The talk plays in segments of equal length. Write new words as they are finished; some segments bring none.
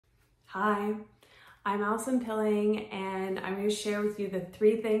Hi, I'm Alison Pilling, and I'm going to share with you the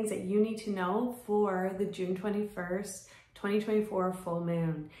 3 things that you need to know for the June 21st, 2024 full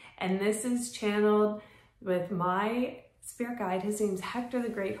moon. And this is channeled with my spirit guide. His name's Hector the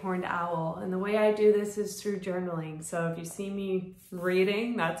Great Horned Owl. And the way I do this is through journaling. So if you see me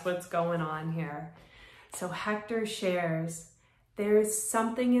reading, that's what's going on here. So Hector shares, there is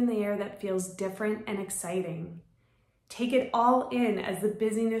something in the air that feels different and exciting. Take it all in as the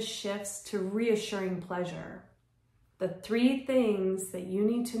busyness shifts to reassuring pleasure. The 3 things that you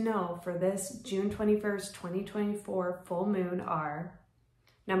need to know for this June 21st, 2024 full moon are: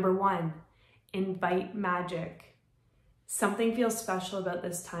 number 1, invite magic. Something feels special about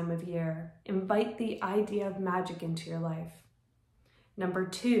this time of year. Invite the idea of magic into your life. Number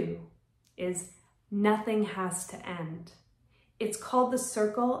 2 is nothing has to end. It's called the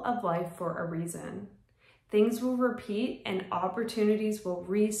circle of life for a reason. Things will repeat and opportunities will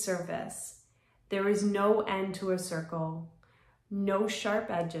resurface. There is no end to a circle, no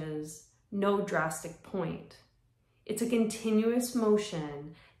sharp edges, no drastic point. It's a continuous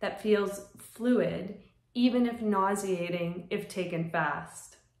motion that feels fluid, even if nauseating if taken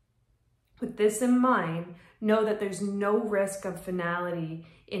fast. With this in mind, know that there's no risk of finality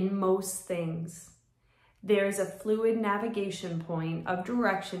in most things. There's a fluid navigation point of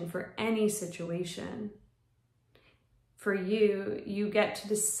direction for any situation. For you, you get to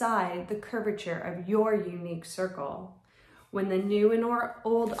decide the curvature of your unique circle. When the new and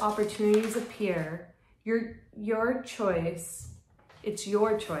old opportunities appear, your choice, it's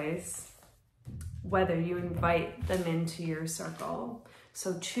your choice whether you invite them into your circle.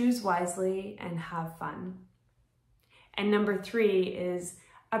 So choose wisely and have fun. And number 3 is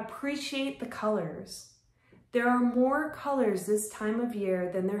appreciate the colors. There are more colors this time of year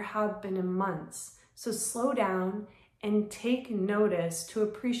than there have been in months. So slow down and take notice to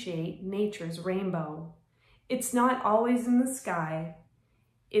appreciate nature's rainbow. It's not always in the sky.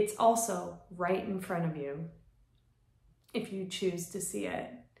 It's also right in front of you, if you choose to see it.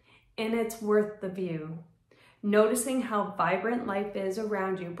 And it's worth the view. Noticing how vibrant life is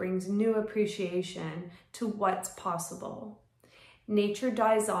around you brings new appreciation to what's possible. Nature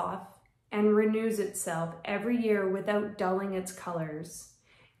dies off and renews itself every year without dulling its colors.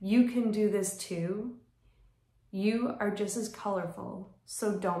 You can do this too. You are just as colorful,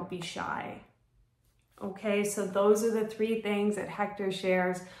 so don't be shy. Okay, so those are the 3 things that Hector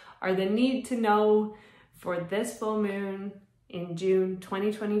shares are the need to know for this full moon in June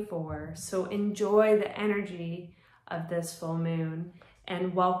 2024. So enjoy the energy of this full moon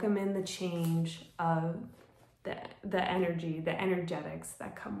and welcome in the change of the energy, the energetics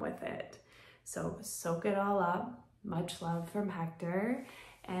that come with it. So soak it all up. Much love from Hector.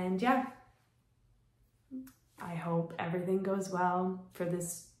 And yeah, I hope everything goes well for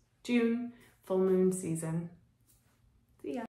this June full moon season. See ya.